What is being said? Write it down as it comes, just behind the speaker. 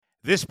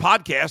This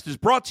podcast is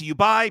brought to you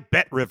by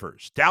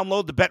BetRivers.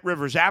 Download the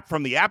BetRivers app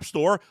from the App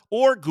Store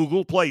or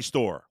Google Play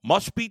Store.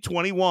 Must be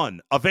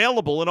 21.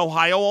 Available in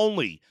Ohio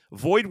only.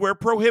 Void where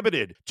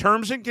prohibited.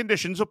 Terms and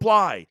conditions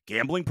apply.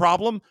 Gambling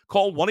problem?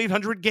 Call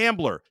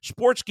 1-800-GAMBLER.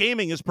 Sports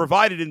gaming is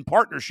provided in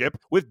partnership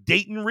with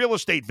Dayton Real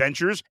Estate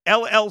Ventures,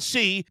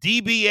 LLC,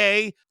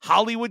 DBA,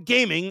 Hollywood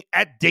Gaming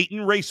at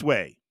Dayton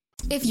Raceway.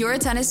 If you're a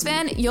tennis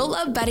fan, you'll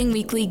love Betting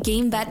Weekly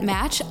Game Bet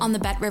Match on the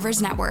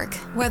BetRivers Network.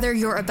 Whether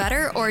you're a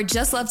bettor or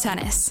just love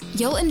tennis,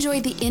 you'll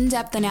enjoy the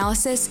in-depth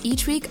analysis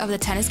each week of the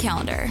tennis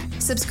calendar.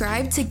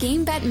 Subscribe to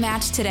Game Bet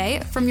Match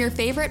today from your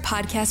favorite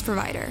podcast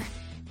provider.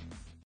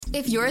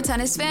 If you're a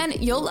tennis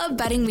fan, you'll love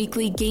Betting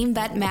Weekly Game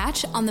Bet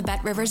Match on the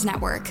BetRivers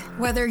Network.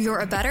 Whether you're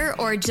a bettor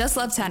or just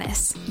love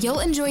tennis, you'll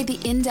enjoy the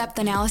in-depth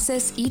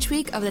analysis each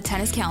week of the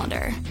tennis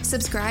calendar.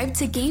 Subscribe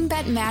to Game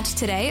Bet Match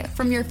today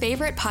from your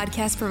favorite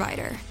podcast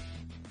provider.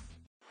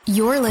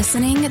 You're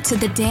listening to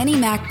the Danny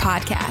Mac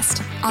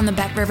Podcast on the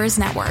BetRivers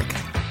Network.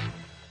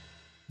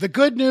 The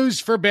good news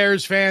for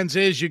Bears fans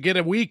is you get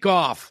a week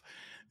off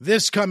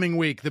this coming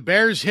week. The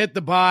Bears hit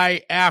the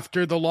bye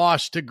after the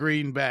loss to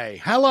Green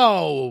Bay.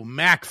 Hello,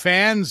 Mac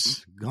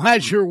fans.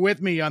 Glad you're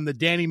with me on the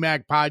Danny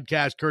Mac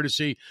Podcast,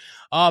 courtesy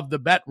of the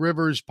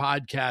BetRivers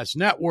Podcast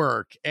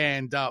Network.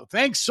 And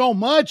thanks so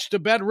much to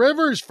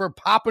BetRivers for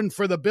popping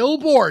for the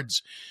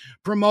billboards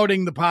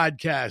promoting the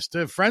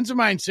podcast. Friends of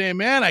mine saying,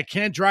 man, I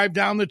can't drive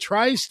down the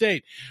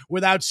tri-state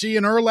without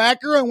seeing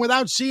Urlacher and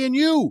without seeing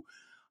you.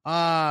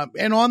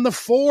 And on the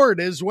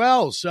Ford as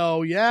well.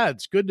 So, yeah,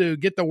 it's good to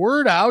get the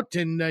word out,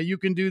 and you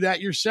can do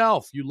that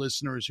yourself, you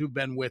listeners who've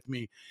been with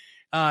me.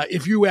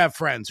 If you have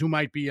friends who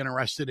might be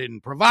interested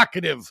in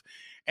provocative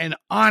and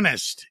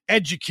honest,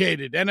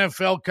 educated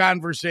NFL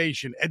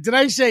conversation. Did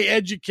I say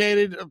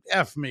educated?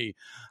 F me.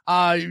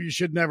 You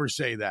should never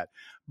say that.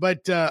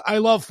 But I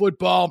love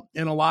football,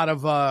 and a lot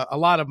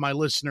of my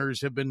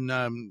listeners have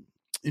been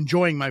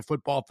enjoying my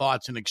football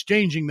thoughts and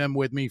exchanging them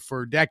with me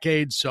for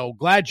decades. So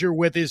glad you're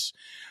with us.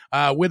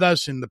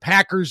 And the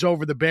Packers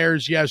over the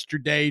Bears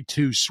yesterday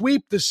to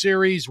sweep the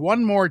series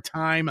one more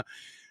time.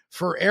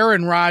 For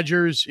Aaron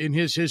Rodgers in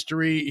his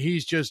history,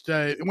 he's just,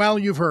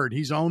 you've heard,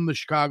 he's owned the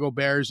Chicago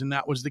Bears, and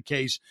that was the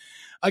case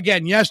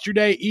again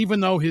yesterday, even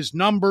though his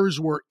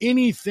numbers were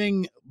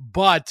anything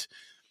but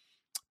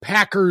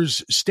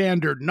Packers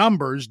standard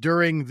numbers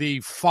during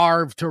the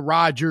Favre to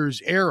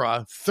Rodgers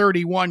era,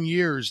 31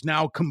 years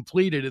now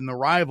completed in the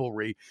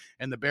rivalry,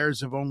 and the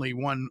Bears have only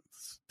won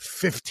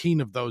 15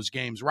 of those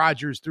games.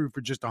 Rodgers threw for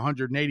just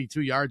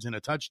 182 yards and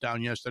a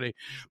touchdown yesterday,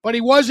 but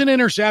he wasn't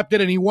intercepted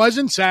and he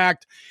wasn't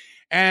sacked.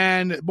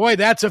 And boy,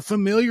 that's a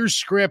familiar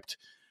script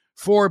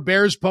for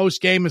Bears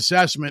post-game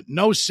assessment.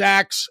 No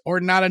sacks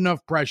or not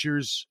enough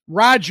pressures.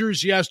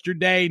 Rodgers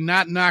yesterday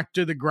not knocked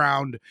to the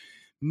ground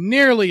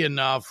nearly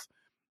enough.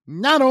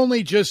 Not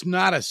only just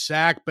not a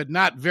sack, but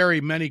not very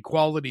many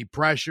quality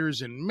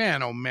pressures. And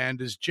man, oh man,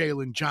 does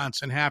Jalen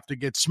Johnson have to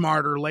get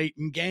smarter late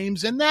in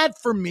games. And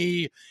that, for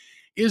me,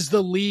 is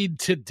the lead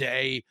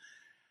today.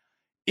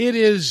 It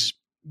is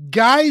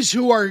guys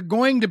who are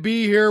going to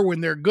be here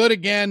when they're good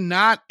again,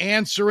 not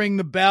answering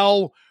the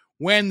bell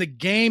when the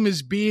game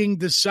is being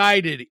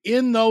decided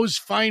in those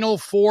final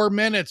 4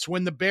 minutes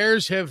when the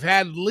Bears have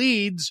had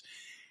leads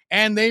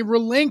and they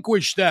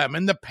relinquish them,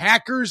 and the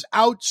Packers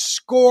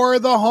outscore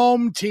the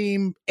home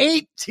team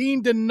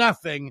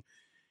 18-0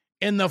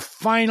 in the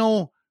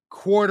final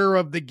quarter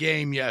of the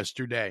game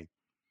yesterday.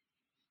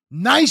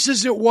 Nice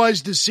as it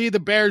was to see the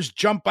Bears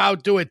jump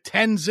out to a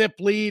 10-zip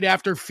lead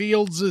after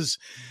Fields'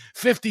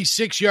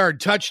 56-yard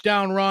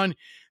touchdown run.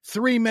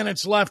 3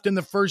 minutes left in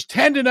the first,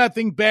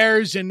 10-0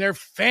 Bears, and their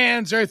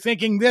fans are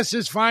thinking this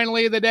is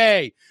finally the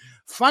day.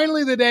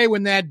 Finally the day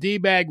when that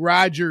D-bag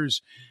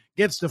Rodgers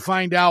gets to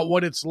find out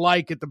what it's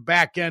like at the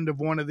back end of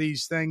one of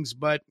these things,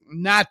 but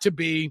not to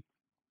be.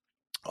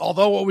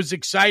 Although it was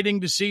exciting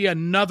to see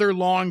another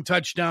long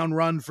touchdown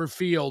run for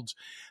Fields.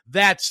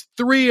 That's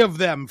 3 of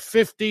them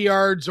 50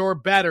 yards or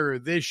better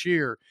this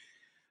year.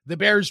 The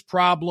Bears'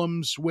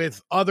 problems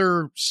with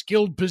other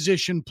skilled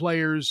position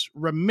players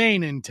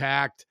remain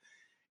intact,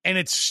 and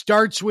it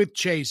starts with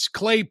Chase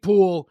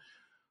Claypool,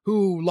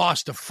 who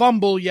lost a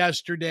fumble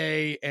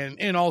yesterday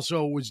and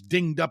also was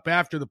dinged up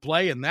after the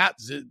play, and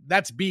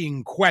that's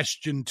being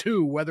questioned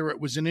too, whether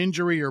it was an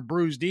injury or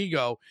bruised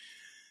ego.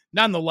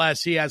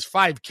 Nonetheless, he has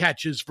 5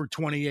 catches for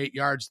 28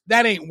 yards.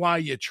 That ain't why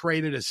you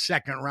traded a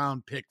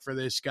second-round pick for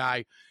this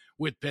guy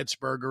with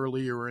Pittsburgh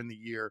earlier in the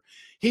year.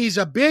 He's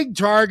a big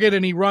target,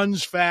 and he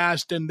runs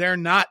fast, and they're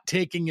not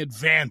taking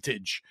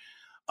advantage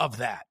of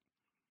that.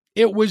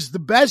 It was the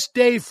best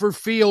day for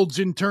Fields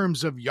in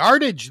terms of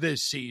yardage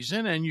this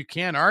season, and you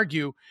can't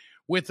argue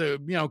with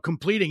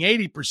completing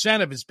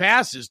 80% of his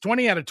passes,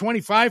 20 out of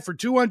 25 for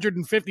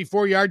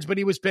 254 yards, but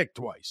he was picked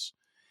twice.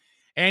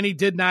 And he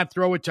did not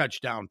throw a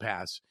touchdown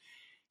pass.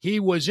 He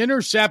was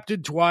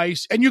intercepted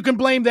twice, and you can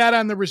blame that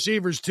on the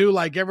receivers too,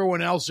 like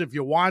everyone else if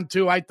you want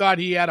to. I thought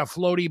he had a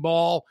floaty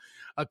ball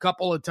a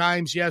couple of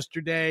times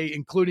yesterday,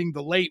 including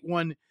the late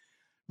one.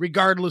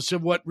 regardless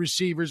of what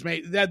receivers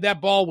made. That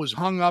ball was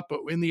hung up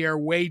in the air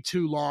way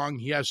too long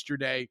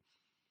yesterday.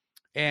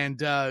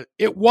 And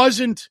it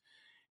wasn't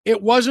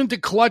a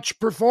clutch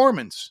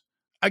performance.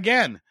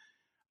 Again,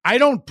 I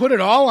don't put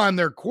it all on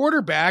their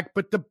quarterback,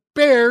 but the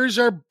Bears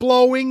are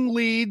blowing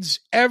leads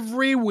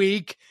every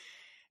week,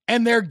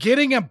 and they're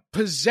getting a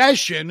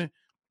possession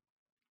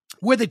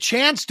with a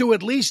chance to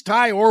at least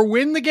tie or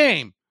win the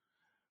game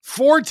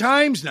 4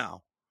 times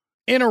now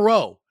in a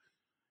row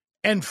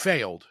and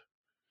failed.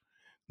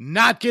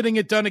 Not getting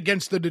it done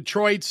against the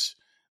Detroits,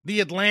 the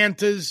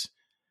Atlantas,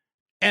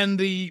 and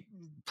the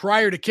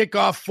prior to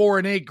kickoff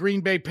 4-8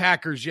 Green Bay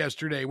Packers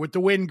yesterday. With the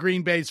win,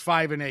 Green Bay's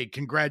 5-8.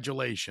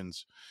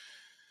 Congratulations.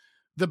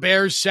 The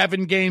Bears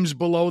 7 games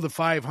below the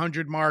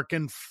 500 mark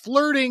and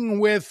flirting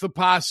with the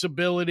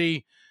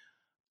possibility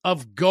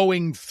of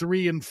going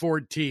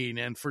 3-14.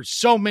 And for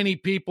so many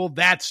people,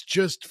 that's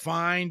just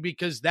fine,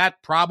 because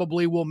that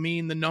probably will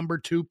mean the number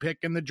 2 pick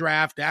in the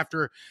draft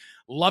after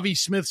Lovie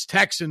Smith's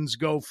Texans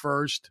go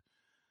first.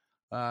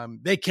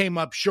 They came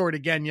up short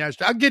again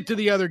yesterday. I'll get to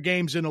the other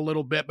games in a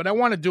little bit, but I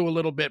want to do a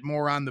little bit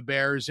more on the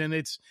Bears. And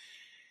it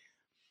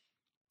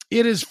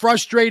is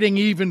frustrating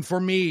even for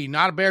me,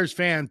 not a Bears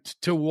fan,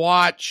 to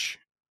watch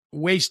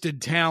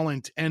wasted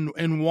talent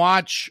and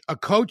watch a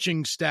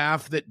coaching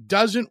staff that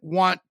doesn't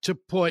want to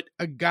put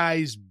a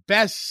guy's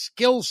best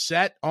skill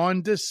set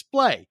on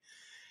display.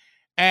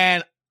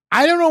 And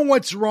I don't know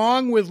what's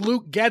wrong with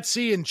Luke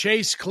Getsy and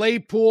Chase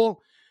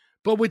Claypool,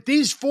 but with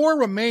these 4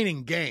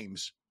 remaining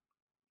games,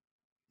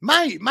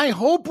 my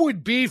hope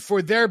would be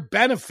for their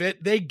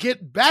benefit, they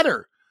get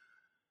better.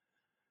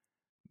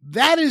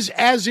 That is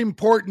as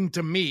important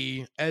to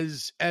me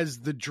as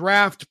the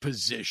draft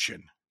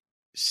position.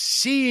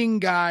 Seeing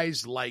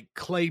guys like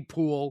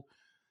Claypool,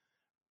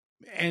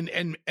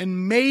 and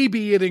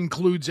maybe it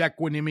includes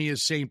Equanimeous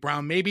St.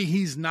 Brown. Maybe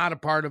he's not a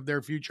part of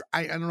their future.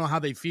 I don't know how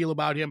they feel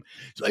about him.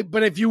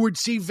 But if you would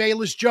see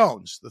Velus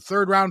Jones, the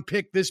 3rd-round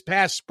pick this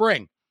past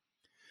spring,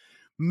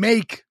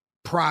 make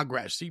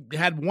progress. He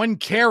had 1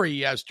 carry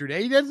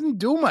yesterday. He doesn't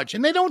do much.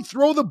 And they don't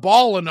throw the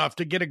ball enough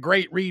to get a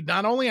great read,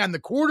 not only on the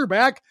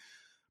quarterback,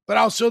 but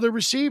also the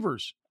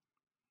receivers.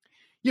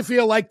 You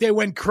feel like they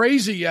went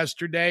crazy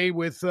yesterday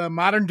with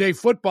modern-day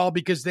football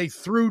because they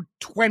threw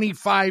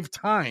 25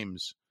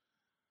 times.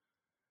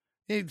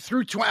 They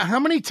threw how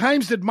many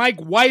times did Mike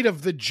White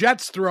of the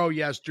Jets throw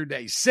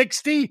yesterday?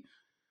 60?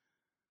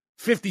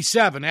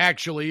 57,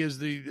 actually, is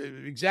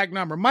the exact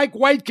number. Mike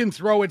White can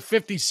throw it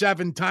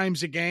 57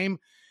 times a game.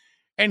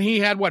 And he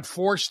had,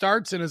 4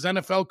 starts in his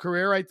NFL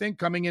career, I think,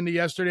 coming into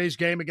yesterday's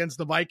game against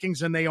the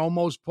Vikings, and they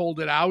almost pulled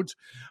it out.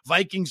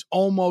 Vikings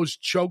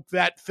almost choked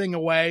that thing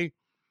away.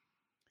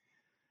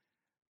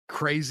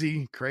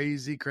 Crazy.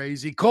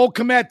 Cole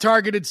Kmet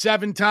targeted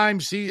 7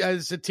 times. He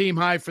is a team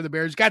high for the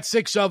Bears. Got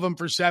 6 of them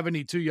for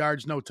 72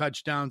 yards, no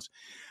touchdowns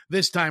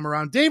this time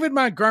around. David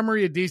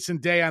Montgomery, a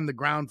decent day on the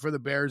ground for the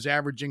Bears,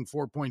 averaging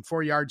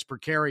 4.4 yards per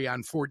carry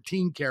on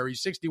 14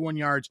 carries, 61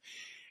 yards,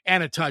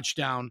 and a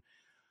touchdown.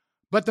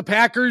 But the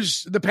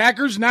Packers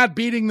not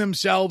beating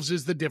themselves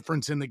is the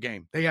difference in the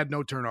game. They had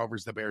no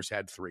turnovers. The Bears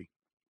had 3.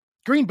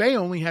 Green Bay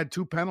only had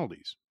 2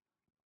 penalties.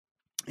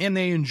 And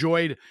they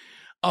enjoyed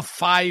a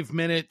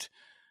 5-minute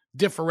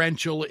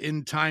differential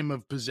in time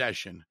of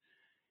possession.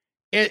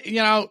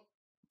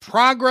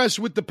 Progress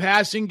with the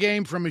passing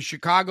game from a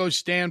Chicago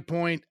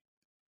standpoint,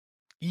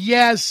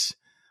 yes,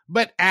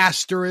 but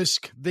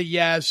asterisk the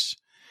yes.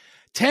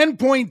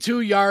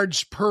 10.2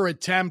 yards per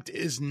attempt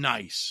is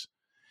nice.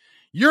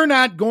 You're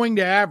not going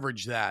to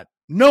average that.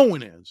 No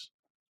one is.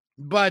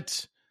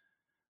 But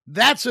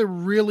that's a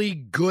really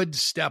good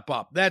step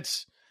up.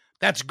 That's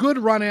good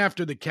run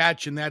after the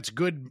catch, and that's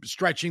good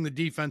stretching the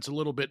defense a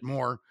little bit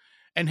more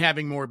and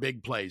having more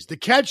big plays. The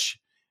catch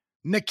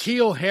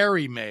N'Keal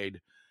Harry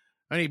made,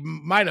 and he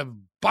might have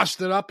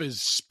busted up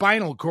his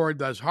spinal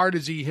cord as hard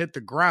as he hit the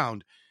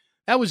ground.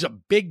 That was a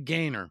big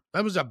gainer.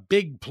 That was a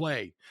big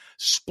play.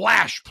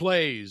 Splash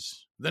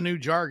plays, the new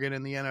jargon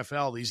in the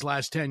NFL these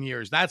last 10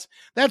 years. That's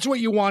what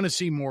you want to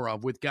see more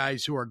of with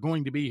guys who are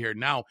going to be here.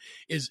 Now,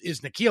 is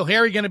N'Keal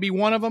Harry going to be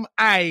one of them?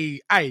 I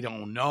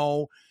don't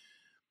know.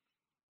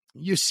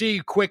 You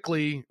see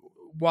quickly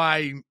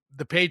why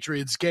the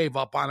Patriots gave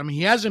up on him.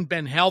 He hasn't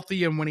been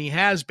healthy, and when he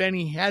has been,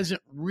 he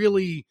hasn't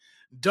really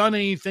done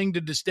anything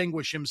to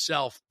distinguish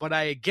himself. But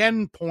I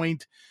again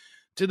point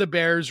to the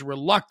Bears'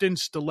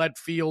 reluctance to let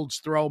Fields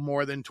throw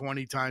more than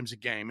 20 times a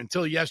game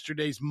until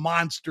yesterday's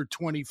monster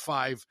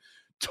 25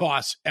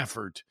 toss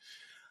effort.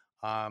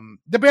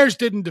 The Bears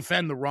didn't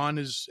defend the run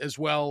as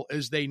well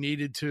as they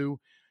needed to.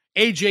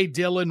 A.J.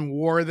 Dillon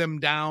wore them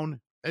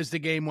down as the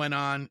game went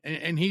on,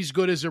 and he's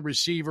good as a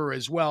receiver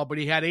as well, but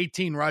he had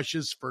 18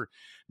 rushes for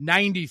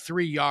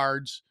 93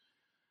 yards,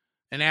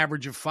 an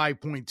average of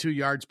 5.2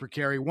 yards per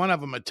carry, one of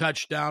them a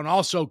touchdown.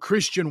 Also,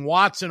 Christian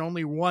Watson,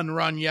 only 1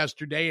 run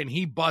yesterday, and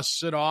he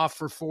busts it off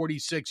for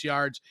 46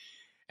 yards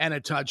and a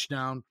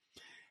touchdown.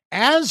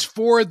 As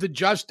for the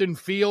Justin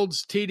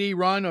Fields TD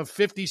run of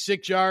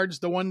 56 yards,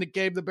 the one that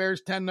gave the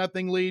Bears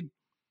 10-0 lead,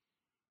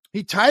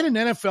 He tied an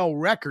NFL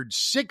record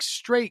 6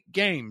 straight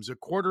games, a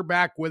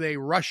quarterback with a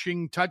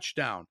rushing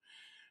touchdown.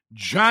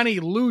 Johnny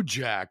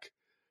Lujack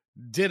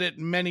did it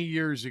many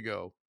years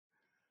ago.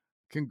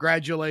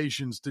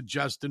 Congratulations to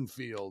Justin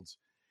Fields.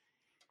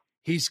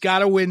 He's got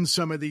to win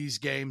some of these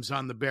games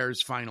on the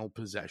Bears' final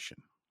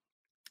possession.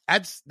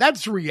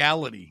 That's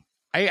reality.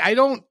 I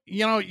don't,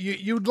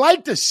 you'd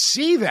like to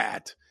see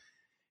that.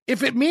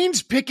 If it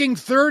means picking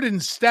third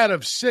instead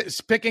of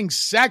picking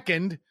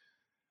second,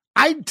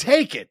 I'd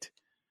take it.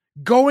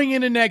 Going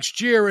into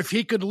next year, if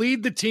he could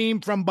lead the team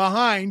from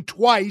behind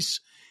twice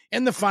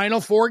in the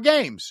final 4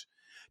 games.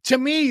 To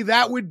me,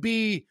 that would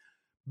be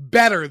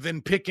better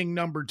than picking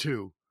number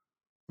 2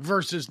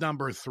 versus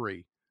number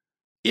 3.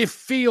 If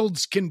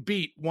Fields can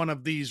beat one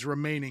of these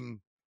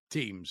remaining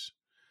teams,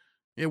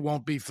 it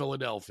won't be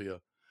Philadelphia.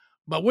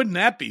 But wouldn't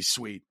that be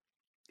sweet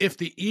if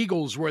the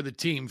Eagles were the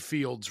team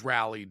Fields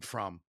rallied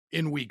from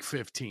in Week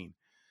 15?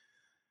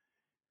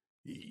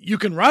 You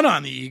can run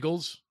on the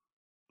Eagles,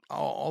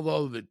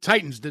 although the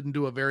Titans didn't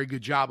do a very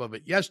good job of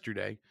it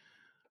yesterday.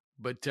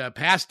 But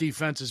pass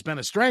defense has been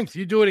a strength.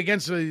 You do it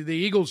against the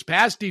Eagles'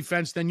 pass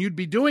defense, then you'd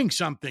be doing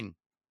something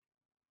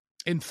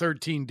in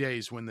 13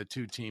 days when the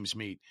two teams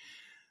meet.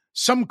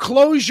 Some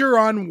closure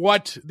on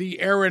what the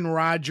Aaron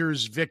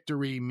Rodgers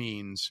victory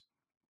means.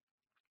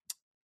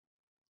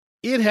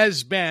 It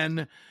has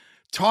been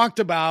talked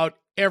about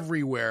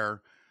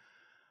everywhere.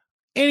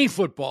 Any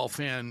football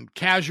fan,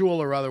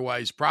 casual or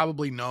otherwise,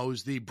 probably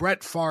knows the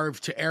Brett Favre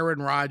to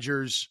Aaron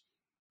Rodgers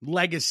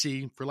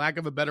legacy, for lack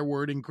of a better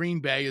word, in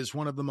Green Bay is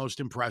one of the most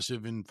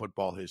impressive in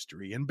football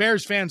history. And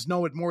Bears fans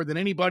know it more than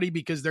anybody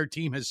because their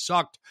team has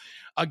sucked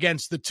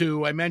against the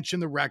two. I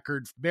mentioned the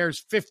record.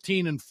 Bears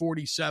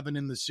 15-47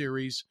 in the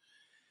series.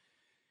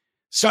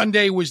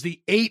 Sunday was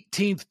the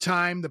 18th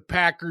time the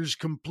Packers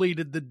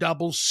completed the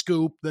double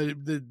scoop,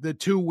 the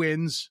 2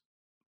 wins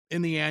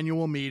in the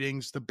annual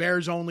meetings. The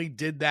Bears only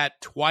did that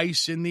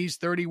twice in these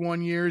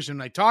 31 years.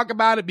 And I talk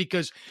about it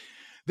because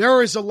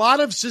there is a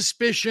lot of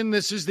suspicion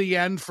this is the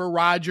end for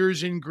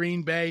Rodgers in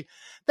Green Bay.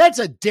 That's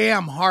a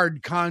damn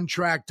hard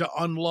contract to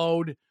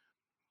unload.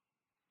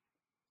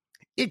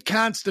 It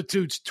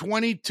constitutes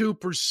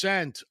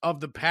 22%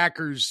 of the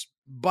Packers'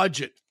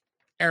 budget,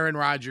 Aaron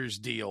Rodgers'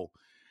 deal.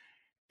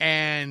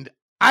 And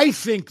I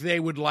think they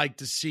would like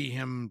to see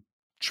him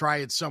try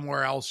it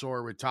somewhere else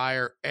or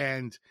retire.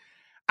 And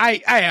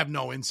I have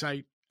no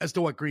insight as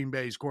to what Green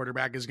Bay's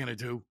quarterback is going to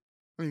do.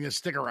 He's going to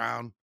stick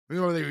around.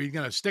 Or he's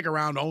going to stick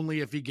around only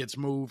if he gets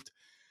moved.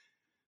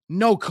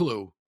 No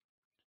clue.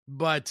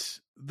 But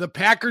the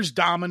Packers'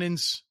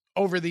 dominance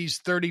over these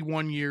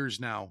 31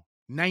 years now,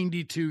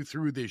 92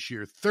 through this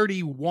year,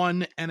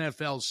 31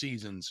 NFL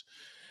seasons,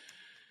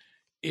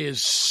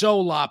 is so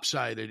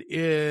lopsided.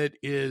 It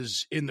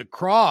is in the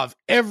craw of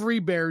every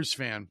Bears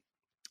fan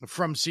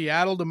from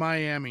Seattle to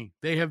Miami.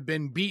 They have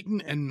been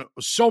beaten, and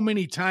so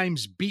many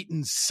times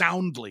beaten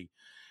soundly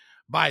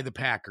by the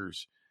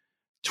Packers.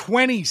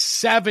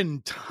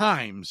 27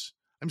 times,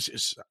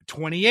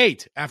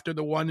 28 after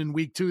the one in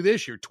week 2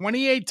 this year,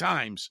 28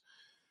 times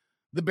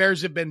the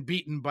Bears have been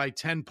beaten by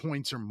 10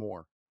 points or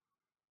more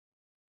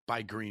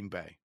by Green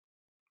Bay.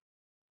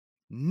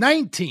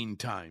 19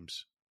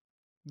 times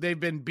they've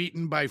been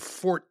beaten by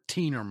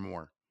 14 or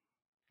more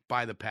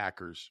by the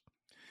Packers.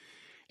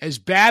 As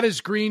bad as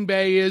Green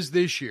Bay is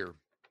this year,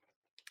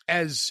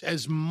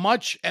 as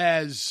much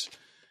as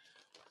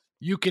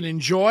you can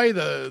enjoy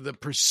the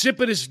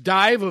precipitous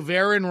dive of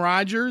Aaron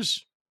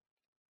Rodgers,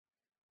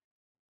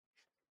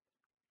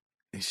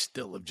 they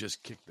still have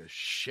just kicked the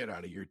shit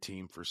out of your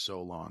team for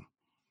so long.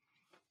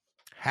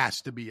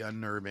 Has to be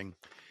unnerving.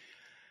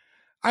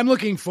 I'm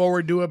looking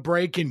forward to a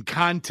break in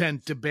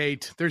content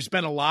debate. There's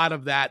been a lot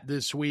of that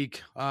this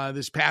week,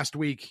 this past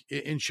week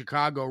in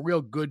Chicago.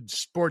 Real good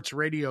sports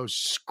radio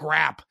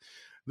scrap.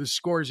 The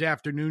Score's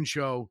afternoon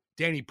show,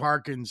 Danny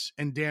Parkins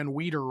and Dan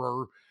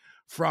Wiederer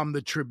from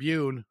the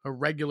Tribune, a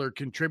regular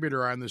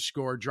contributor on the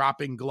Score,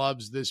 dropping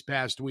gloves this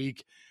past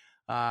week.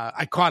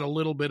 I caught a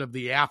little bit of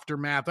the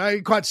aftermath.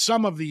 I caught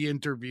some of the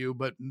interview,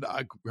 but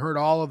I heard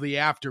all of the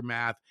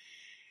aftermath.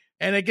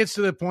 And it gets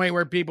to the point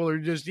where people are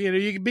just,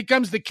 it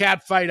becomes the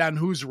cat fight on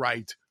who's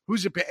right.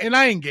 And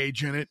I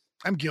engage in it.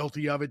 I'm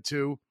guilty of it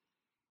too.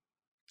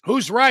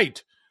 Who's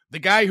right? The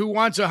guy who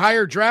wants a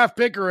higher draft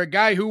pick or a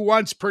guy who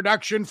wants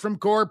production from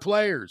core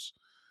players?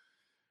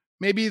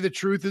 Maybe the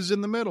truth is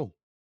in the middle.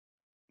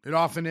 It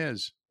often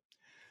is.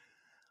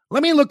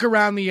 Let me look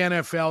around the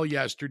NFL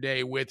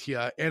yesterday with you,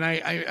 and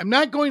I'm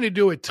not going to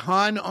do a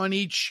ton on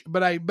each,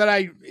 but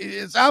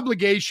it's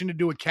obligation to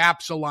do a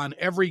capsule on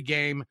every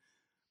game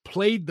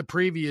played the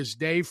previous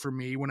day for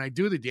me when I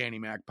do the Danny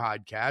Mac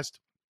podcast.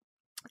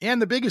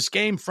 And the biggest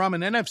game from an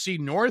NFC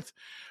North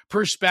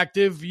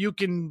perspective, you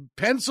can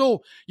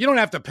pencil. You don't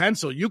have to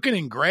pencil. You can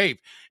engrave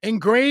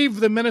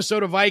the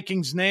Minnesota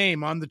Vikings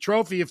name on the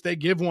trophy if they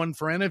give one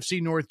for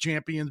NFC North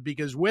champions,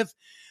 because with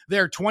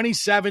their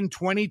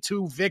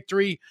 27-22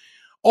 victory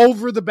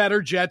over the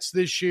better Jets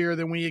this year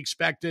than we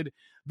expected,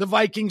 the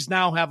Vikings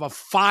now have a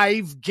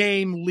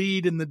 5-game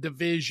lead in the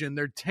division.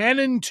 They're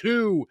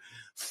 10-2.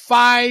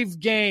 5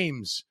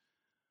 games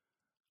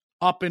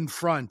up in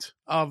front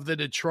of the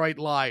Detroit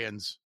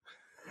Lions.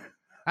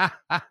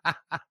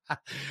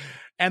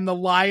 And the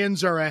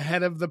Lions are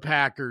ahead of the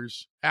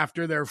Packers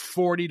after their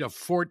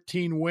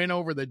 40-14 win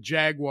over the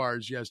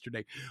Jaguars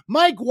yesterday.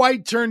 Mike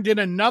White turned in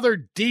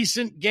another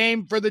decent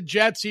game for the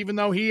Jets, even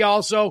though he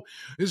also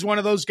is one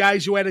of those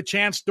guys who had a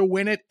chance to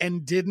win it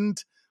and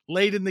didn't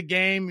late in the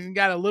game. He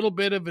got a little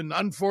bit of an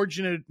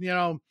unfortunate,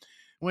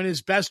 when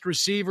his best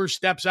receiver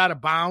steps out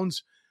of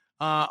bounds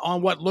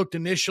on what looked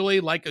initially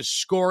like a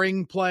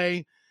scoring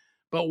play.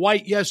 But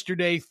White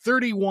yesterday,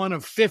 31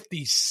 of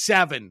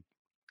 57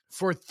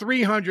 for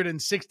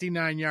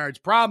 369 yards.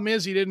 Problem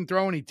is he didn't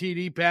throw any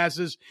TD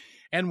passes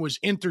and was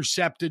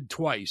intercepted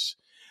twice.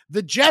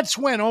 The Jets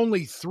went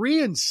only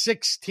 3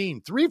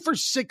 for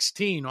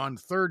 16 on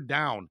third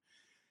down.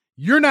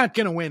 You're not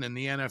going to win in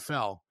the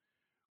NFL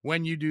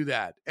when you do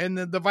that. And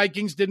the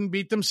Vikings didn't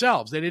beat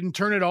themselves. They didn't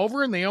turn it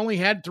over, and they only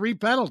had 3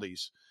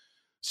 penalties.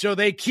 So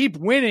they keep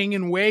winning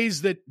in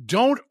ways that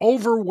don't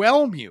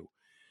overwhelm you.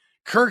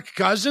 Kirk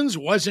Cousins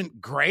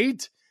wasn't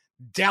great.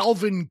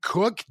 Dalvin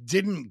Cook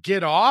didn't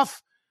get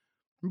off.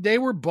 They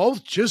were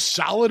both just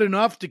solid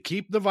enough to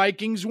keep the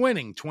Vikings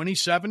winning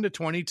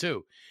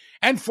 27-22.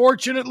 And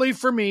fortunately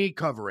for me,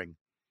 covering.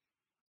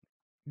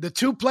 The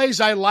 2 plays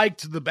I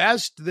liked the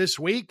best this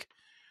week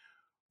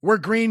were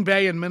Green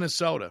Bay and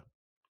Minnesota.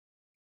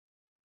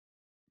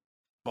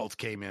 Both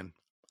came in.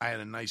 I had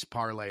a nice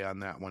parlay on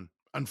that one.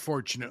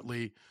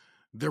 Unfortunately,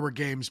 there were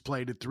games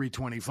played at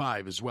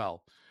 325 as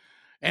well.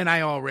 And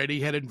I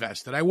already had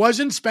invested. I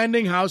wasn't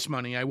spending house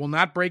money. I will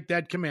not break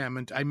that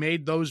commandment. I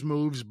made those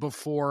moves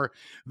before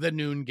the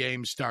noon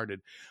game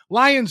started.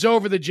 Lions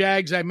over the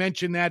Jags. I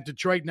mentioned that.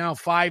 Detroit now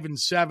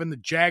 5-7. The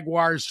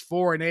Jaguars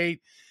 4-8.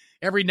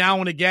 Every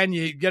now and again,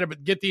 you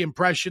get the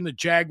impression the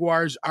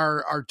Jaguars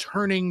are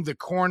turning the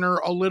corner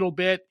a little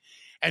bit,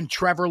 and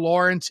Trevor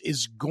Lawrence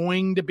is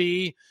going to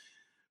be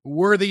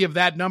worthy of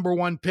that number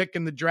 1 pick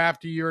in the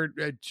draft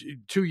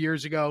 2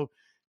 years ago.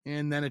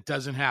 And then it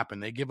doesn't happen.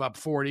 They give up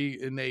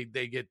 40, and they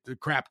get the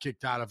crap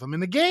kicked out of them.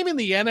 And the game in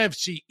the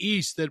NFC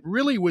East that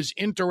really was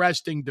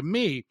interesting to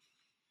me,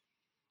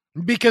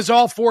 because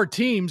all 4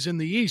 teams in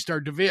the East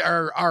are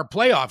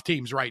playoff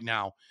teams right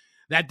now.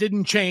 That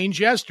didn't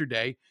change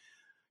yesterday.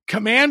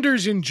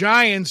 Commanders and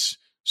Giants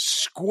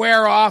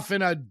square off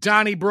in a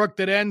Donnybrook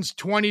that ends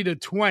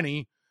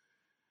 20-20.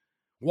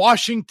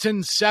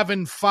 Washington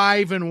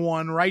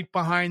 7-5-1, right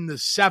behind the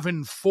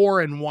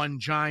 7-4-1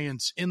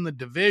 Giants in the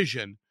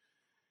division.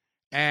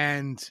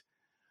 And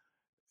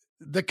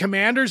the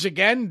Commanders,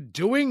 again,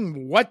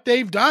 doing what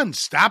they've done.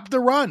 Stop the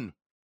run.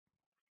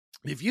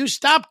 If you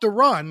stop the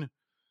run,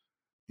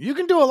 you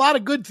can do a lot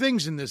of good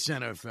things in this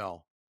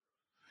NFL.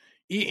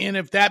 And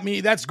if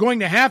that's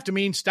going to have to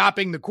mean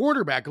stopping the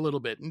quarterback a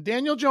little bit. And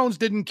Daniel Jones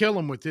didn't kill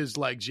him with his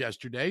legs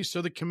yesterday.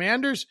 So the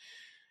Commanders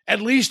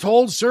at least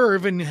hold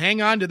serve and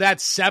hang on to that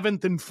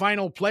 7th and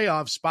final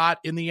playoff spot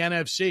in the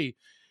NFC.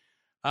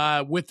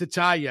 With the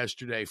tie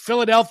yesterday.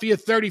 Philadelphia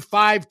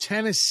 35,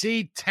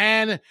 Tennessee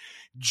 10.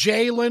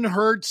 Jalen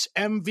Hurts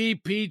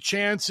MVP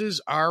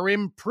chances are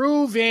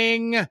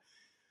improving.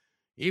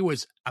 He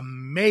was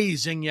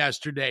amazing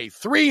yesterday.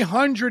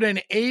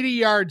 380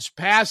 yards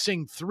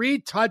passing, 3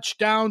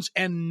 touchdowns,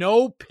 and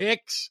no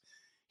picks.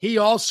 He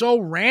also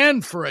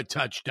ran for a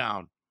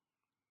touchdown.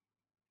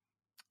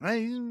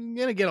 He's going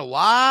to get a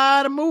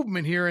lot of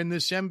movement here in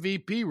this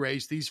MVP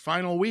race these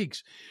final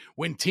weeks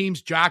when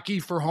teams jockey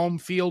for home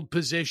field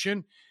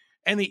position,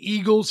 and the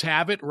Eagles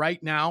have it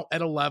right now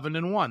at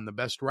 11-1, the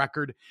best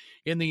record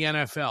in the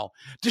NFL.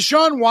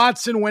 Deshaun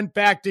Watson went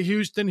back to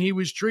Houston. He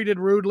was treated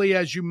rudely,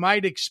 as you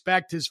might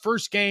expect. His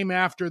first game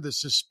after the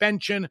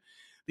suspension,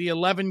 the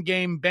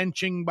 11-game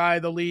benching by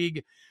the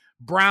league.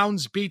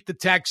 Browns beat the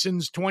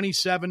Texans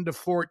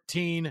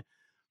 27-14.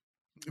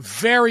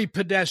 Very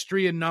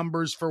pedestrian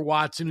numbers for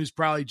Watson, who's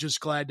probably just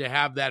glad to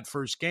have that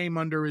first game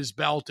under his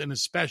belt, and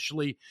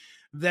especially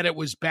that it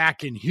was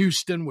back in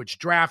Houston, which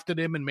drafted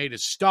him and made a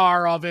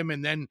star of him.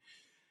 And then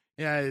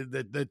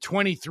the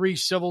 23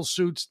 civil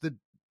suits that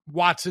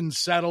Watson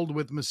settled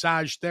with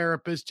massage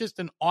therapists, just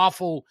an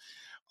awful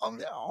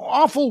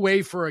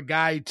way for a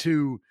guy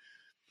to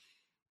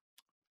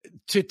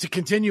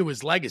continue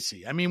his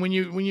legacy. I mean, when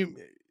you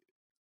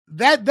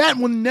that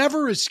will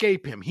never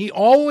escape him. He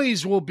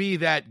always will be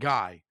that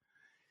guy.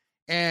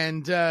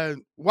 And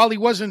while he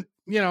wasn't,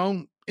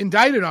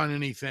 indicted on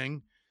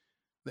anything,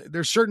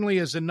 there certainly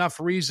is enough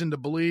reason to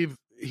believe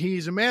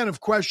he's a man of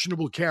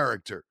questionable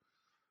character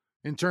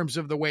in terms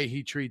of the way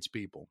he treats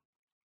people.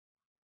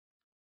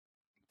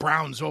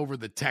 Browns over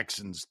the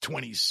Texans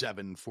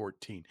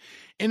 27-14.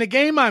 In a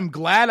game I'm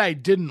glad I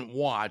didn't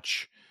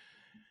watch,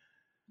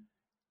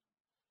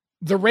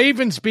 the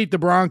Ravens beat the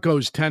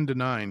Broncos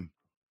 10-9.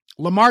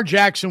 Lamar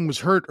Jackson was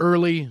hurt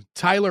early.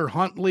 Tyler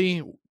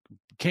Huntley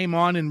came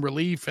on in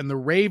relief, and the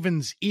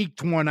Ravens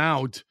eked one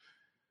out.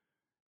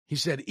 He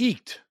said,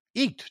 eked,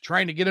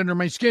 trying to get under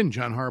my skin,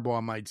 John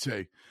Harbaugh might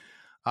say.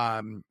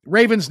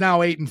 Ravens now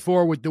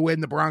 8-4 with the win.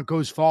 The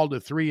Broncos fall to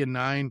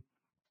 3-9.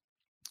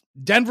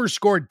 Denver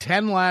scored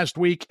 10 last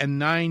week and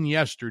 9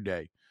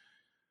 yesterday.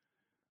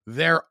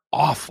 They're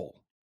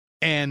awful.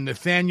 And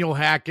Nathaniel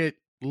Hackett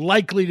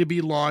likely to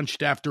be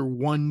launched after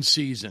one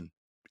season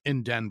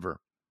in Denver.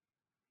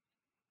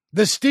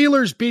 The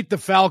Steelers beat the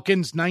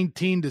Falcons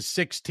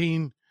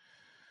 19-16.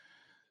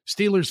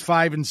 Steelers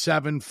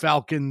 5-7,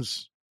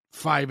 Falcons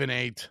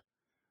 5-8.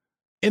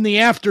 In the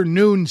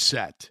afternoon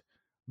set,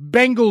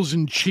 Bengals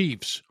and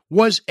Chiefs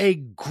was a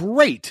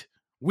great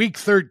Week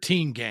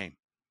 13 game.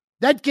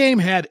 That game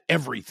had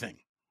everything.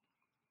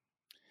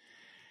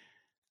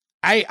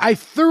 I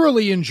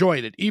thoroughly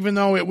enjoyed it, even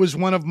though it was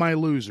one of my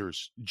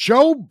losers.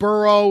 Joe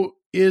Burrow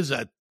is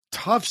a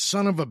tough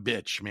son of a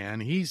bitch,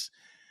 man. He's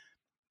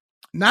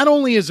not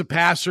only as a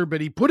passer, but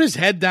he put his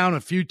head down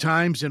a few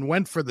times and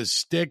went for the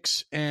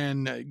sticks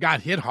and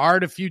got hit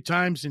hard a few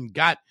times and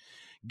got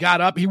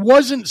up. He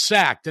wasn't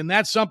sacked, and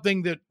that's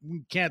something that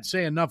we can't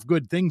say enough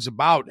good things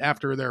about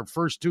after their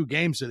first 2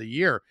 games of the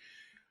year.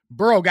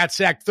 Burrow got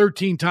sacked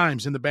 13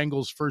 times in the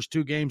Bengals' first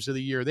 2 games of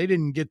the year. They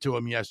didn't get to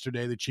him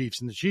yesterday, the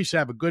Chiefs, and the Chiefs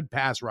have a good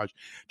pass rush.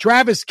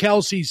 Travis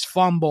Kelce's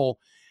fumble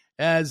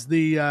as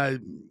the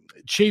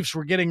Chiefs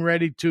were getting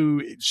ready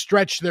to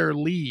stretch their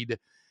lead,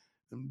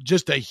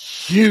 just a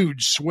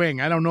huge swing.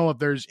 I don't know if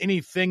there's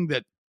anything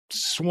that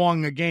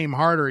swung a game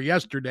harder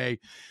yesterday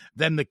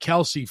than the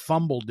Kelce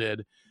fumble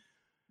did.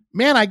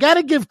 Man, I got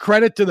to give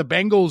credit to the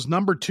Bengals'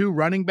 number 2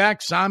 running back,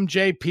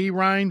 Samjay P.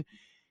 Ryan.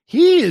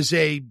 He is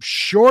a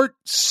short,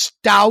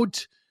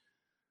 stout,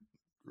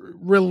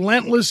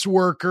 relentless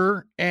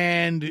worker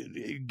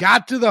and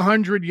got to the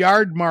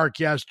 100-yard mark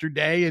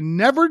yesterday and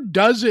never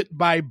does it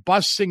by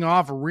busting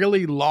off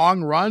really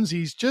long runs.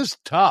 He's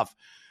just tough.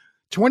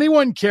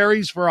 21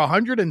 carries for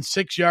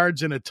 106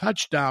 yards and a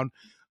touchdown.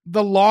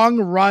 The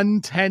long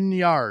run, 10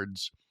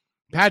 yards.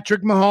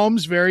 Patrick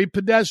Mahomes, very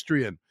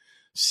pedestrian.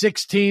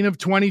 16 of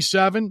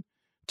 27.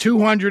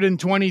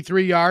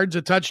 223 yards,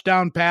 a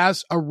touchdown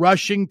pass, a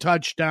rushing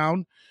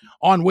touchdown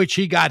on which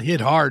he got hit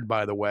hard,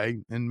 by the way,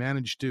 and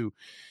managed to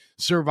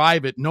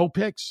survive it. No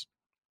picks.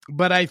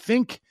 But I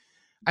think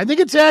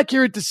it's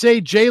accurate to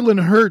say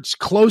Jalen Hurts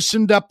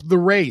closened up the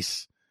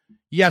race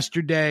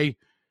yesterday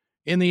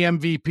in the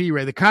MVP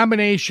race. The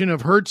combination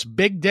of Hurts'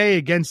 big day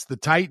against the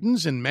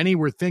Titans, and many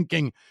were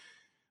thinking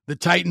the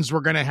Titans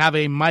were going to have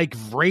a Mike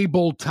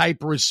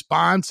Vrabel-type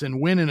response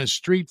and win in a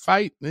street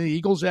fight. The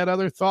Eagles had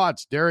other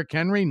thoughts. Derrick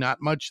Henry,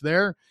 not much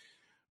there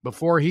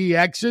before he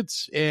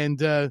exits,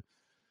 and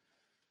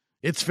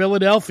it's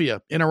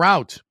Philadelphia in a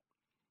rout.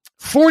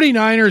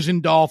 49ers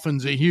and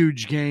Dolphins, a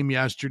huge game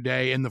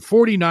yesterday, and the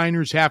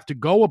 49ers have to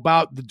go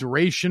about the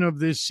duration of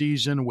this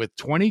season with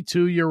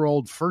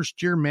 22-year-old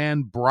first-year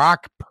man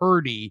Brock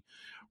Purdy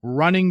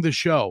running the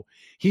show.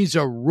 He's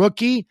a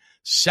rookie,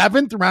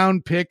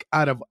 7th-round pick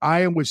out of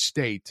Iowa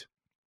State.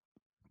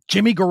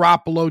 Jimmy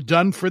Garoppolo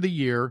done for the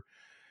year.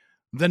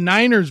 The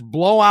Niners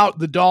blow out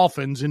the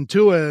Dolphins, and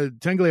Tua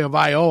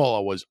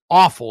Tagovailoa was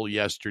awful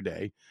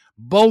yesterday.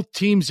 Both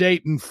teams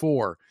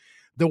 8-4.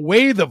 The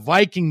way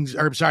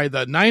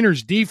the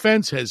Niners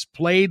defense has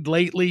played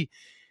lately,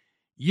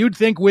 you'd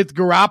think with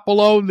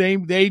Garoppolo,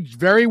 they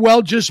very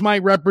well just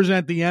might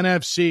represent the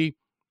NFC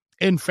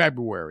in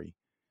February.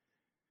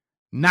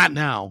 Not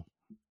now.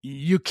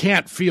 You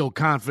can't feel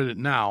confident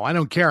now. I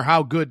don't care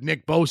how good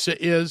Nick Bosa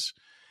is.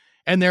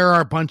 And there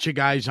are a bunch of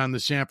guys on the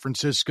San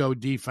Francisco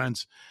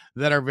defense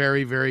that are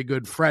very, very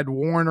good. Fred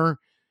Warner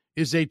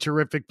is a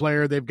terrific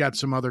player. They've got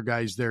some other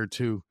guys there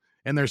too.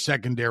 And their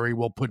secondary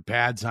will put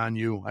pads on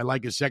you. I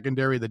like a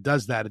secondary that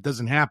does that. It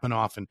doesn't happen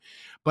often.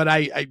 But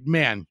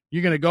man,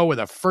 you're going to go with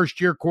a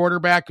first-year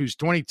quarterback who's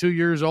 22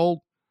 years old?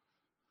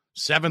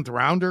 7th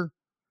rounder?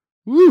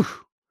 Woo!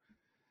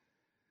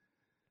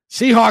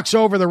 Seahawks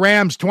over the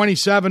Rams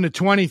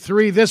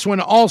 27-23. This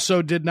one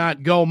also did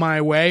not go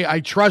my way.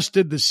 I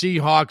trusted the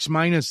Seahawks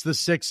minus the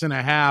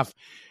 6.5.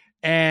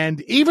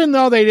 And even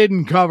though they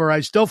didn't cover, I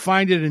still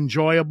find it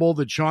enjoyable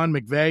that Sean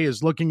McVay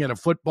is looking at a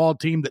football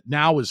team that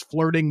now is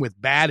flirting with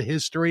bad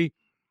history.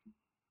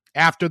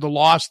 After the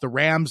loss, the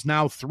Rams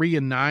now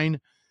 3-9.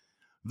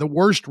 The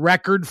worst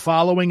record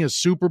following a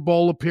Super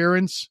Bowl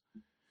appearance.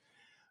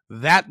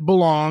 That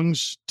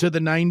belongs to the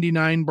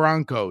 99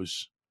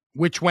 Broncos,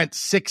 which went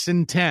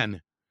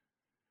 6-10.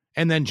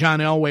 And then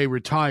John Elway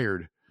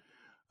retired.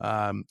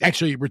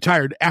 Actually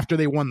retired after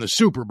they won the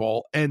Super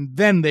Bowl, and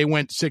then they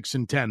went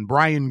 6-10.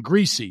 Brian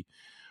Griese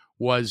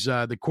was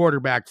the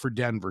quarterback for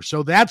Denver.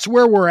 So that's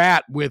where we're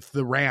at with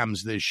the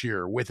Rams this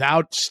year.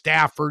 Without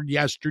Stafford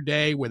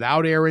yesterday,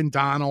 without Aaron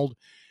Donald,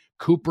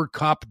 Cooper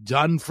Kupp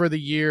done for the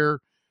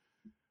year.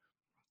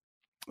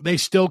 They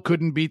still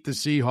couldn't beat the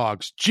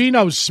Seahawks.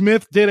 Geno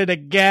Smith did it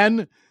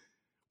again.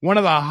 One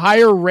of the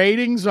higher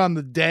ratings on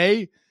the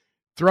day.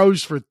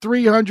 Throws for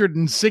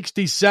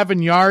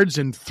 367 yards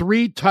and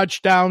 3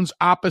 touchdowns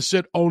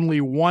opposite only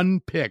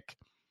 1 pick.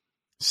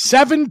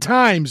 7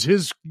 times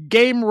his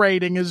game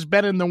rating has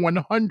been in the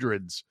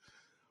 100s.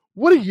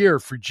 What a year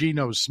for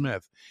Geno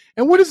Smith.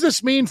 And what does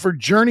this mean for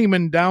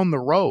journeyman down the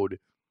road?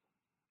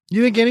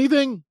 You think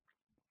anything?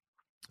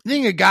 You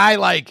think a guy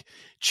like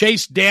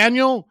Chase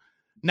Daniel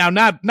Now,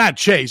 not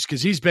Chase,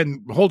 because he's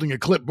been holding a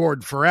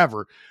clipboard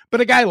forever,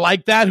 but a guy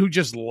like that who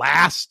just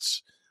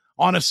lasts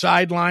on a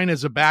sideline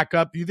as a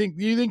backup. Do you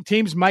think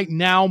teams might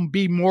now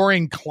be more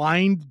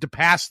inclined to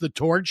pass the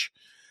torch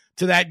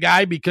to that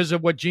guy because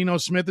of what Geno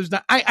Smith has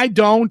done? I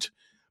don't,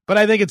 but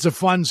I think it's a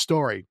fun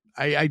story.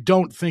 I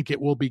don't think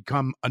it will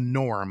become a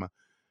norm,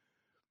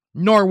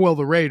 nor will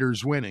the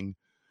Raiders winning.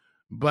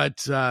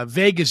 But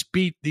Vegas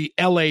beat the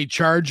LA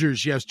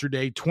Chargers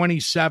yesterday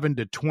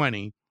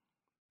 27-20.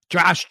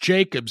 Josh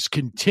Jacobs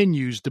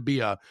continues to be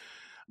a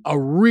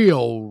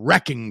real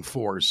wrecking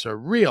force, a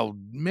real,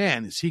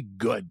 man, is he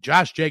good.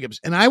 Josh Jacobs.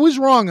 And I was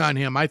wrong on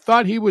him. I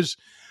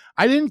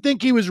didn't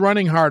think he was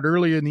running hard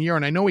early in the year,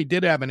 and I know he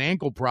did have an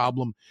ankle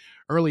problem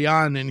early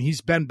on, and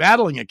he's been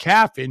battling a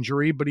calf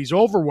injury, but he's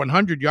over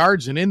 100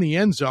 yards and in the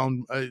end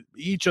zone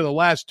each of the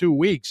last 2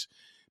 weeks.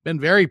 Been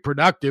very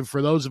productive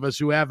for those of us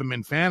who have him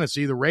in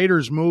fantasy. The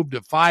Raiders moved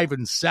to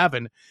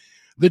 5-7.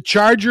 The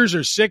Chargers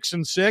are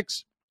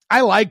 6-6. I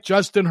like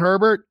Justin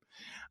Herbert.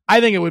 I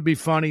think it would be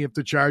funny if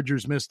the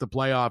Chargers missed the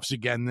playoffs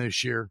again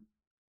this year.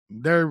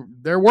 They're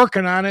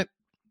working on it.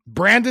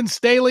 Brandon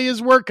Staley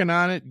is working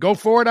on it. Go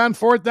for it on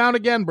 4th down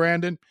again,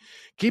 Brandon.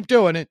 Keep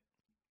doing it.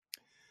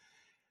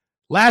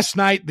 Last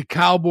night, the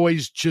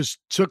Cowboys just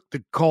took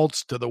the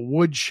Colts to the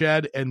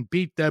woodshed and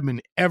beat them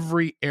in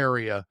every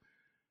area.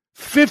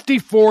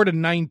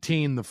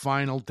 54-19 the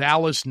final.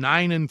 Dallas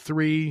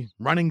 9-3,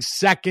 running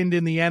second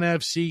in the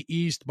NFC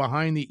East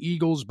behind the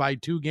Eagles by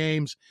 2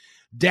 games.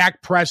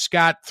 Dak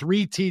Prescott,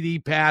 3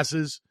 TD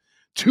passes,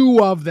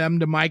 2 of them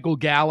to Michael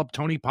Gallup.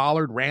 Tony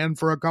Pollard ran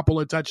for a couple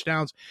of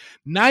touchdowns.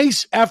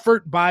 Nice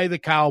effort by the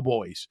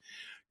Cowboys.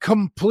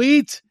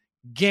 Complete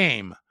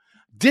game.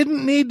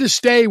 Didn't need to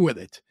stay with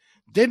it.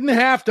 Didn't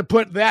have to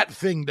put that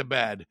thing to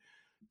bed.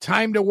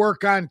 Time to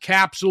work on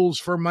capsules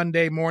for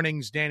Monday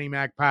morning's Danny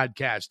Mac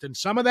podcast. And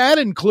some of that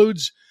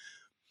includes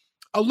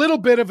a little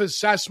bit of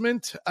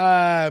assessment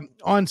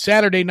on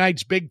Saturday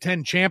night's Big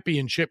Ten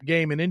championship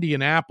game in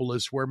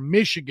Indianapolis, where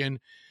Michigan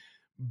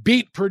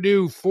beat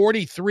Purdue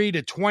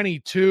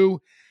 43-22.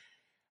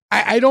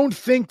 I don't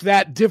think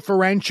that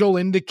differential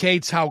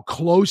indicates how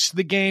close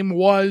the game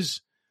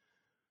was.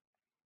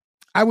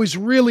 I was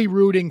really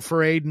rooting for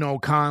Aiden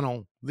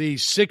O'Connell, the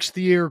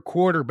 6th-year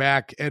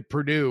quarterback at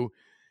Purdue.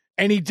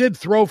 And he did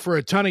throw for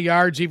a ton of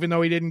yards, even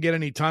though he didn't get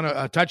any ton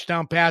of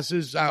touchdown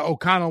passes.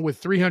 O'Connell with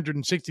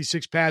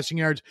 366 passing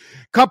yards,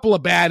 couple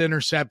of bad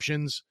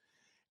interceptions.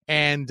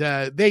 And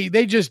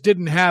they just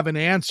didn't have an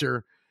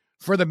answer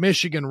for the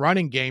Michigan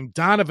running game.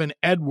 Donovan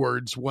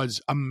Edwards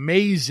was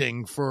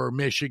amazing for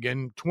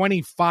Michigan,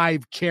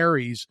 25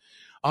 carries,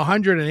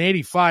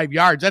 185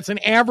 yards. That's an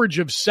average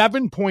of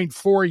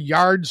 7.4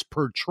 yards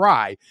per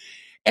try.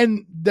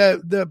 And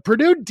the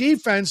Purdue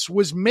defense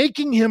was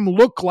making him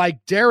look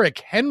like Derrick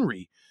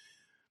Henry.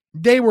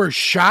 They were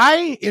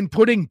shy in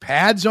putting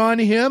pads on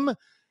him,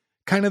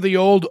 kind of the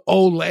old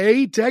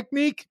Olay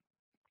technique,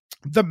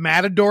 the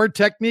Matador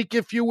technique,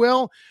 if you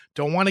will.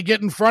 Don't want to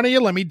get in front of you.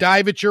 Let me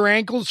dive at your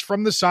ankles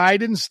from the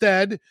side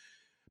instead,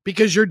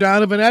 because you're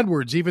Donovan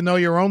Edwards, even though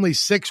you're only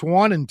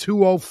 6'1 and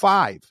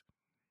 205.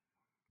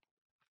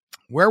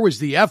 Where was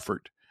the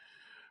effort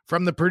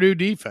from the Purdue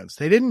defense?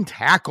 They didn't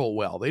tackle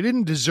well. They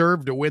didn't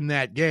deserve to win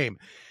that game.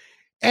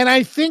 And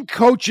I think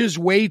coaches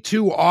way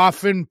too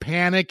often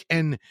panic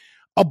and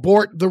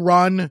abort the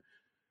run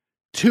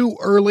too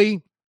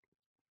early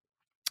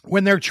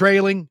when they're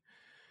trailing.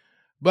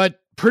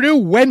 But Purdue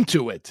went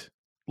to it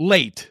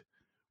late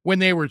when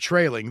they were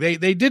trailing. They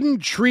didn't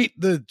treat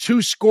the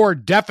 2-score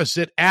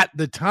deficit at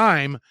the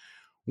time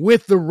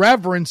with the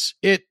reverence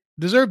it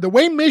deserved. The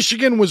way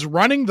Michigan was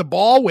running the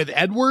ball with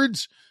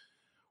Edwards,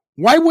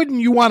 why wouldn't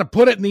you want to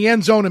put it in the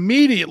end zone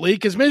immediately?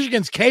 Because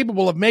Michigan's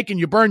capable of making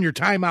you burn your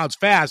timeouts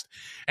fast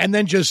and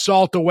then just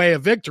salt away a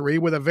victory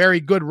with a very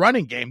good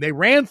running game. They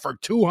ran for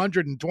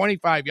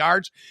 225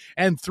 yards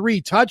and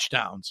 3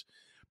 touchdowns.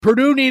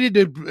 Purdue needed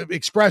to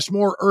express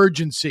more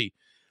urgency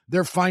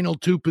their final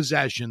 2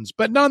 possessions.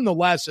 But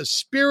nonetheless, a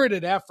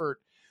spirited effort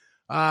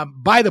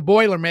by the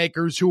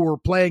Boilermakers, who were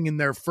playing in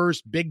their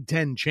first Big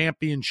Ten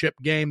championship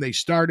game. They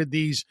started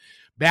these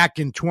back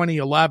in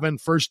 2011.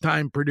 First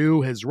time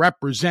Purdue has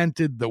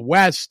represented the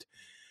West.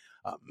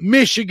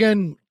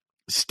 Michigan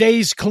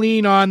stays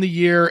clean on the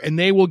year, and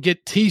they will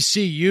get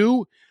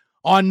TCU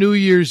on New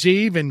Year's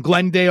Eve in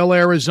Glendale,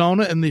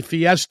 Arizona in the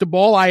Fiesta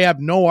Bowl. I have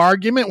no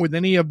argument with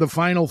any of the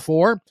Final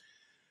Four.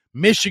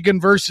 Michigan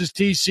versus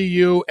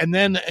TCU, and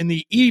then in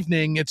the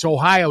evening, it's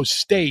Ohio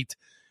State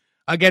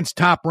against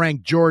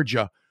top-ranked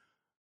Georgia.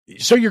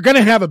 So you're going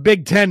to have a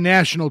Big Ten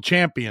national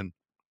champion.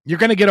 You're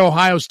going to get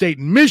Ohio State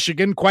and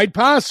Michigan, quite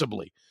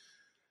possibly.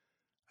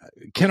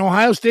 Can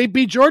Ohio State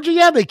beat Georgia?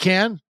 Yeah, they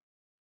can.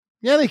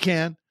 Yeah, they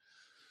can.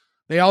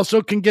 They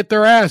also can get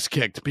their ass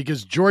kicked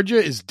because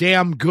Georgia is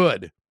damn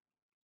good.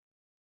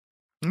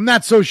 I'm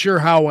not so sure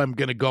how I'm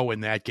going to go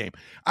in that game.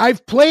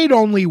 I've played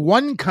only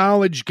 1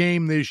 college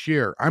game this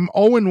year. I'm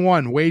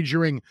 0-1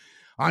 wagering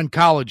on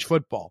college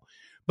football.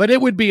 But it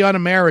would be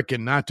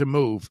un-American not to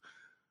move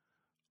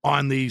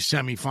on the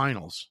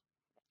semifinals.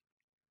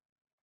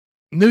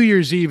 New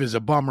Year's Eve is a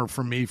bummer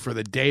for me for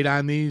the date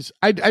on these.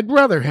 I'd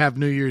rather have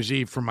New Year's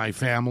Eve for my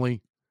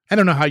family. I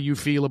don't know how you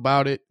feel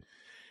about it.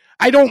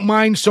 I don't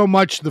mind so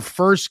much the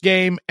first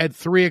game at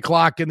 3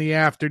 o'clock in the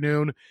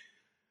afternoon,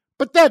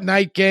 but that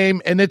night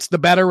game, and it's the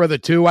better of the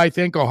two, I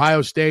think,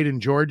 Ohio State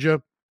and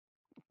Georgia.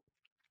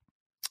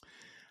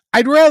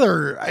 I'd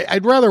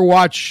rather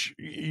watch,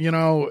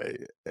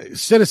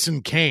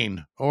 Citizen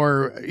Kane,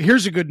 or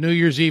here's a good New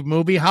Year's Eve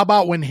movie. How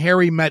about When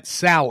Harry Met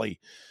Sally?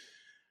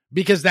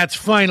 Because that's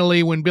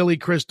finally when Billy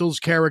Crystal's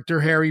character,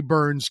 Harry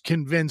Burns,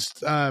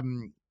 convinced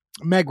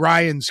Meg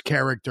Ryan's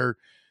character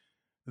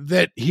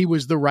that he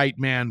was the right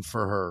man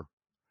for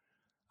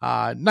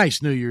her.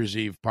 Nice New Year's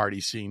Eve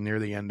party scene near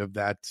the end of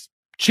that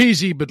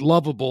cheesy but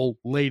lovable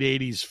late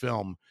 80s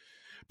film.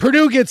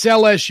 Purdue gets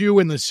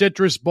LSU in the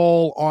Citrus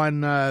Bowl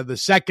on the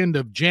 2nd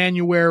of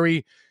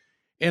January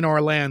in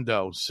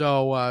Orlando.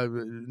 So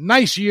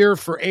nice year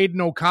for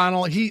Aiden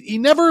O'Connell. He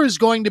never is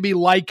going to be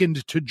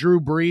likened to Drew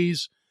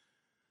Brees.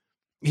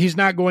 He's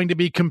not going to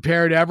be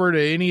compared ever to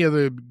any of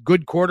the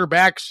good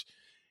quarterbacks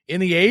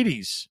in the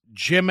 80s.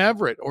 Jim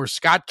Everett or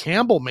Scott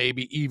Campbell,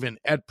 maybe even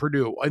at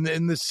Purdue. In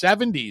the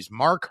 70s,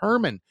 Mark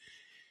Herman.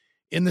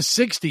 In the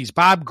 60s,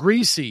 Bob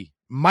Greasy,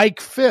 Mike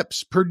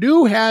Phipps.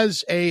 Purdue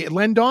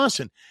Len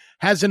Dawson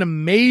has an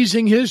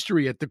amazing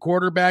history at the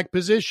quarterback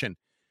position.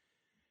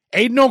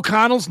 Aiden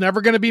O'Connell's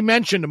never going to be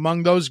mentioned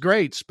among those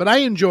greats, but I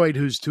enjoyed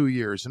his 2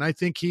 years, and I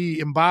think he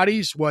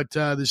embodies what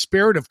the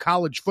spirit of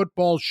college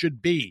football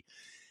should be.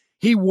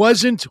 He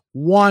wasn't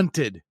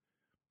wanted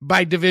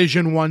by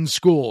Division I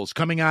schools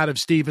coming out of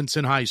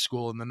Stevenson High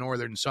School in the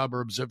northern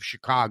suburbs of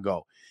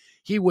Chicago.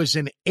 He was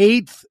an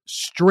 8th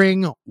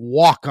string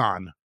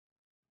walk-on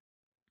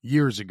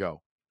years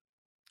ago.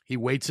 He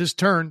waits his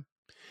turn.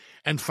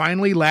 And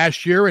finally,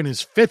 last year, in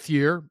his 5th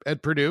year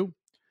at Purdue,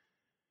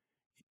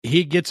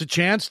 he gets a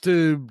chance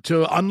to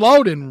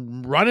unload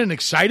and run an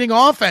exciting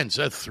offense,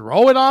 a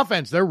throw-it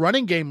offense. Their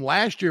running game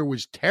last year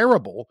was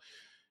terrible.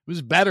 It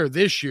was better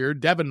this year.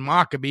 Devin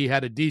Mockabee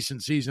had a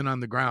decent season on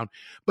the ground.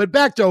 But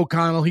back to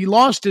O'Connell, he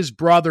lost his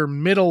brother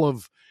middle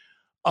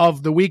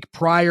of the week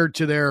prior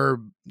to their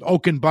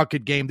Oaken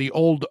Bucket game, the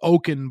old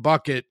Oaken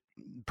Bucket,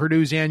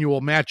 Purdue's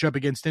annual matchup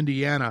against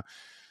Indiana.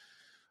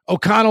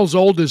 O'Connell's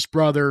oldest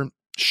brother,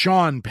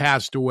 Sean,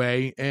 passed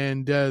away,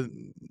 and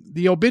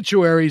the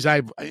obituaries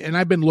I've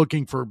been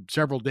looking for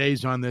several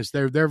days on this.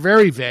 They're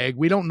very vague.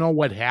 We don't know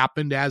what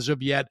happened as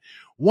of yet.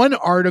 One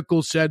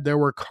article said there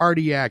were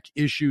cardiac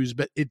issues,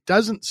 but it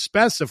doesn't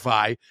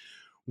specify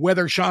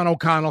whether Sean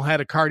O'Connell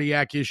had a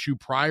cardiac issue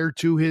prior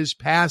to his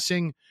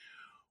passing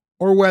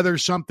or whether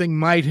something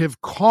might have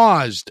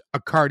caused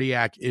a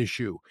cardiac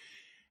issue.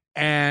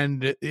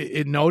 And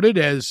it noted,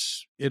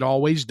 as it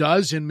always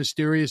does in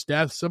mysterious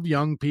deaths of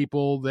young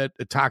people, that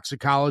a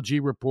toxicology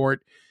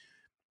report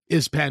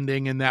is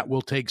pending, and that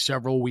will take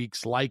several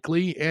weeks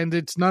likely. And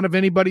it's none of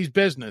anybody's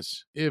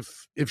business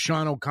if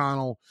Sean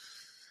O'Connell,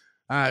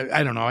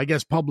 I don't know, I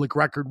guess public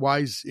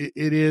record-wise it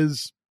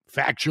is,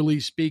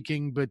 factually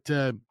speaking, but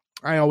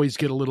I always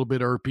get a little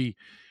bit irpy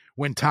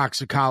when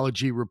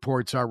toxicology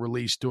reports are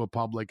released to a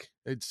public.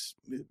 It's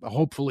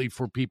hopefully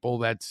for people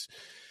that's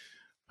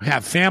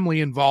have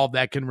family involved,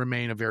 that can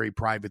remain a very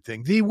private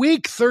thing. The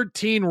Week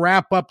 13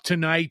 wrap-up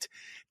tonight,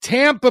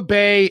 Tampa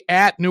Bay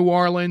at New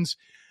Orleans.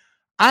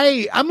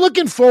 I'm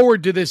looking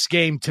forward to this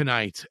game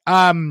tonight.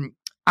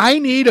 I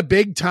need a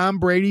big Tom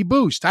Brady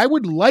boost. I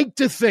would like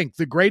to think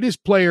the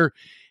greatest player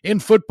in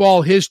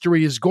football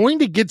history is going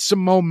to get some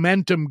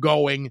momentum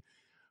going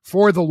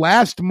for the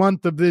last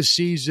month of this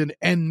season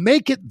and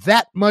make it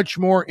that much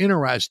more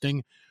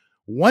interesting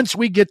once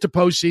we get to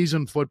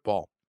postseason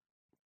football.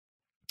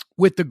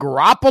 With the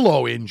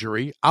Garoppolo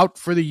injury out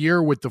for the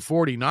year with the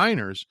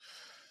 49ers,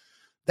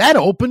 that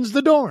opens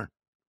the door.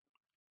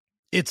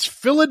 It's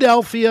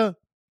Philadelphia,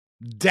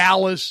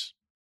 Dallas,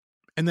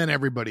 and then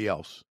everybody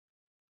else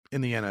in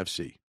the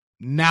NFC.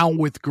 Now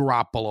with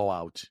Garoppolo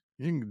out.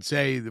 You can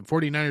say the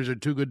 49ers are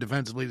too good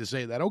defensively to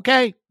say that.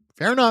 Okay,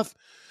 fair enough.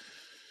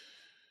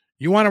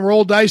 You want to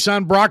roll dice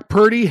on Brock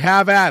Purdy?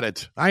 Have at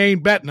it. I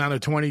ain't betting on a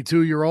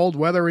 22-year-old,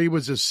 whether he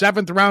was a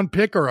 7th-round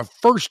pick or a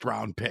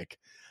 1st-round pick.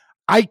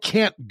 I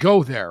can't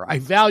go there. I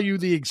value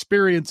the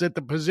experience at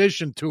the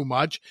position too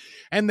much,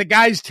 and the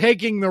guy's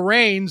taking the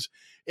reins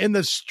in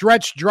the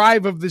stretch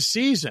drive of the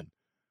season.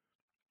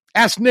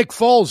 Ask Nick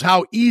Foles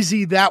how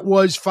easy that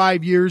was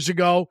 5 years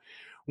ago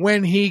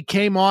when he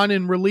came on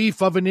in relief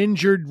of an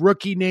injured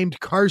rookie named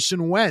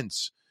Carson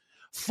Wentz.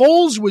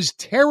 Foles was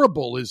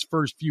terrible his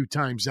first few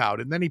times out,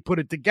 and then he put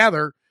it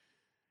together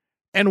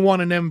and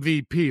won an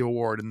MVP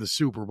award in the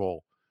Super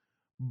Bowl.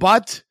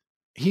 But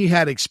he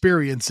had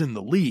experience in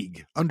the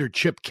league under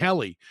Chip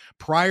Kelly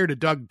prior to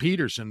Doug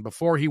Peterson,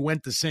 before he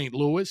went to St.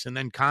 Louis and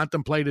then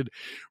contemplated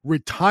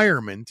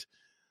retirement.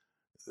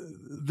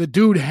 The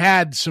dude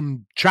had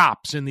some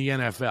chops in the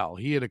NFL.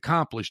 He had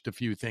accomplished a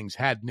few things,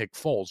 had Nick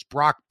Foles.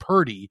 Brock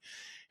Purdy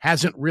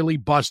hasn't really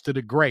busted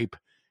a grape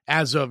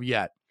as of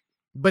yet.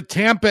 But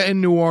Tampa and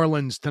New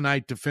Orleans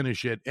tonight to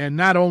finish it. And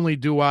not only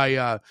do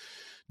I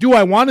Do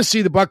I want to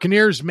see the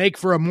Buccaneers make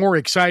for a more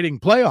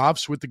exciting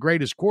playoffs with the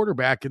greatest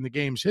quarterback in the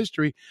game's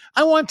history?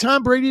 I want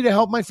Tom Brady to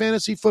help my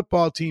fantasy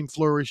football team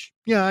flourish.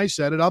 Yeah, I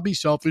said it. I'll be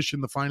selfish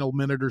in the final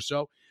minute or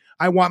so.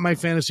 I want my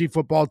fantasy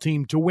football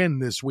team to win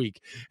this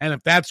week. And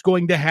if that's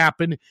going to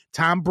happen,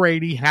 Tom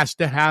Brady has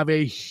to have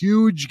a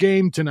huge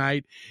game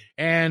tonight.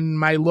 And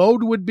his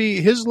load would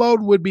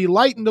be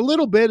lightened a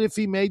little bit if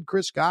he made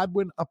Chris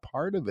Godwin a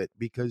part of it,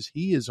 because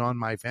he is on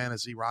my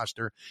fantasy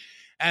roster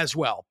as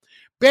well.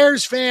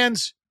 Bears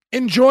fans,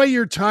 enjoy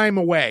your time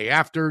away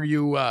after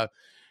you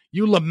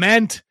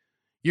lament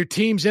your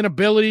team's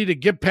inability to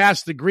get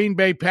past the Green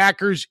Bay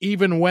Packers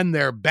even when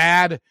they're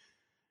bad.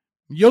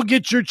 You'll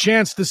get your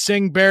chance to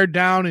sing Bear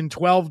Down in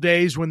 12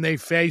 days when they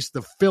face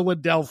the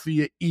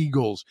Philadelphia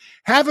Eagles.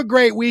 Have a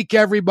great week,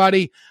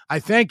 everybody.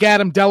 I thank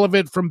Adam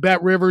Delavitt from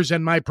Bet Rivers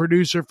and my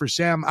producer for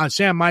Sam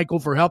Michael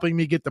for helping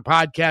me get the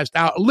podcast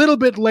out a little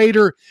bit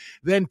later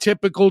than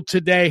typical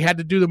today. Had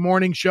to do the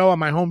morning show on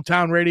my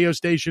hometown radio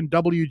station,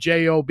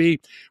 WJOB.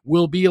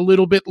 Will be a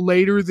little bit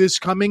later this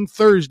coming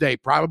Thursday,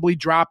 probably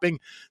dropping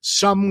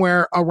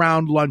somewhere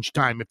around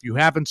lunchtime. If you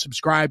haven't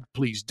subscribed,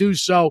 please do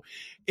so.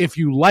 If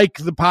you like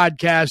the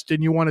podcast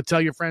and you want to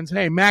tell your friends,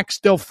 hey, Mac's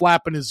still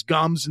flapping his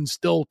gums and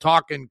still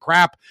talking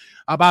crap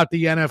about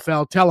the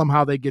NFL, tell them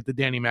how they get the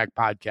Danny Mac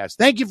podcast.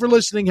 Thank you for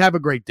listening. Have a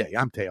great day.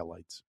 I'm Tail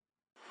Lights.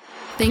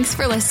 Thanks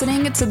for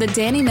listening to the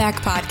Danny Mac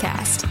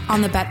podcast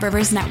on the Bet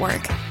Rivers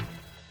Network.